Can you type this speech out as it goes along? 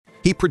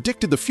He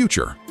predicted the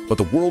future, but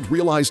the world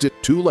realized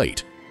it too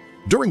late.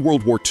 During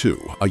World War II,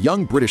 a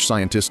young British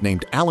scientist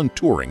named Alan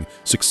Turing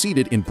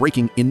succeeded in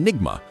breaking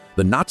Enigma,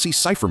 the Nazi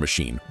cipher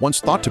machine once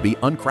thought to be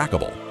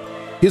uncrackable.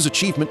 His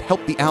achievement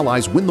helped the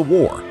Allies win the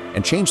war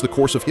and change the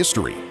course of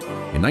history.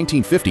 In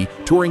 1950,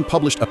 Turing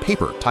published a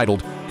paper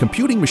titled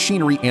Computing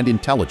Machinery and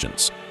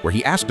Intelligence, where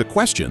he asked a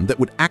question that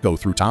would echo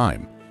through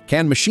time.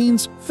 Can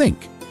machines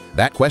think?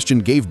 That question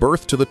gave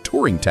birth to the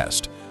Turing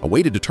test, a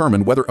way to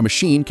determine whether a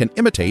machine can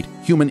imitate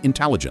human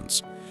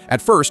intelligence.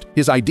 At first,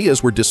 his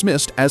ideas were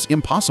dismissed as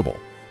impossible.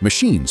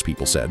 Machines,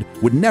 people said,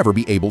 would never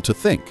be able to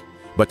think.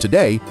 But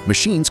today,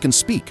 machines can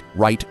speak,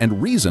 write,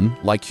 and reason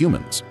like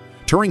humans.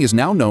 Turing is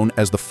now known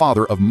as the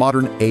father of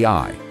modern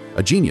AI,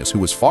 a genius who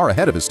was far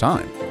ahead of his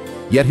time.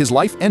 Yet his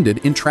life ended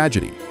in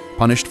tragedy.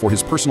 Punished for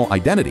his personal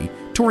identity,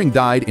 Turing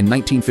died in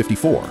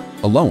 1954,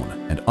 alone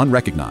and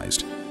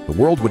unrecognized. The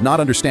world would not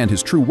understand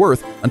his true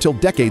worth until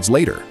decades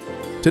later.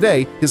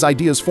 Today, his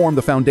ideas form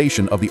the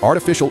foundation of the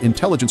artificial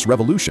intelligence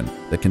revolution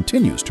that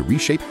continues to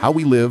reshape how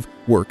we live,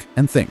 work,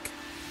 and think.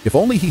 If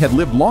only he had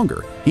lived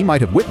longer, he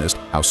might have witnessed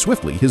how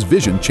swiftly his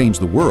vision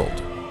changed the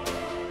world.